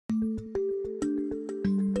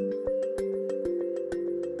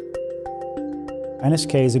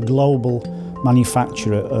NSK is a global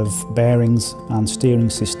manufacturer of bearings and steering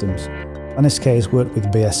systems. NSK has worked with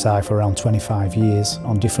BSI for around 25 years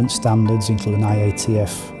on different standards, including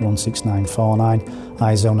IATF 16949,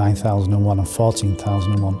 ISO 9001 and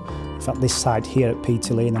 14001. In fact, this site here at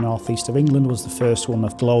Peterlee in the northeast of England was the first one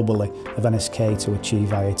globally of NSK to achieve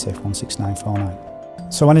IATF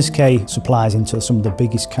 16949. So NSK supplies into some of the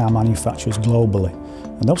biggest car manufacturers globally,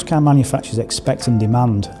 and those car manufacturers expect and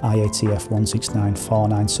demand IATF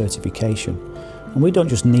 16949 certification. And we don't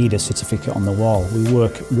just need a certificate on the wall, we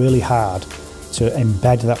work really hard to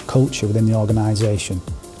embed that culture within the organisation.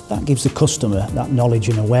 That gives the customer that knowledge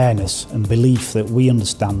and awareness and belief that we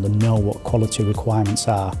understand and know what quality requirements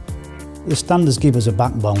are. The standards give us a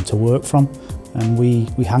backbone to work from, and we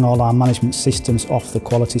hang all our management systems off the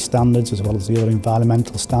quality standards as well as the other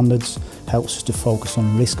environmental standards, helps us to focus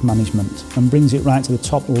on risk management and brings it right to the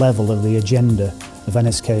top level of the agenda of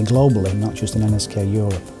NSK globally, not just in NSK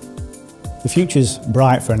Europe. The future's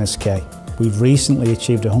bright for NSK. We've recently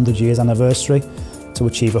achieved a 100 years anniversary. To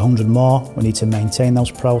achieve 100 more, we need to maintain those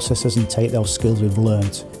processes and take those skills we've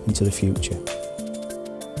learnt into the future.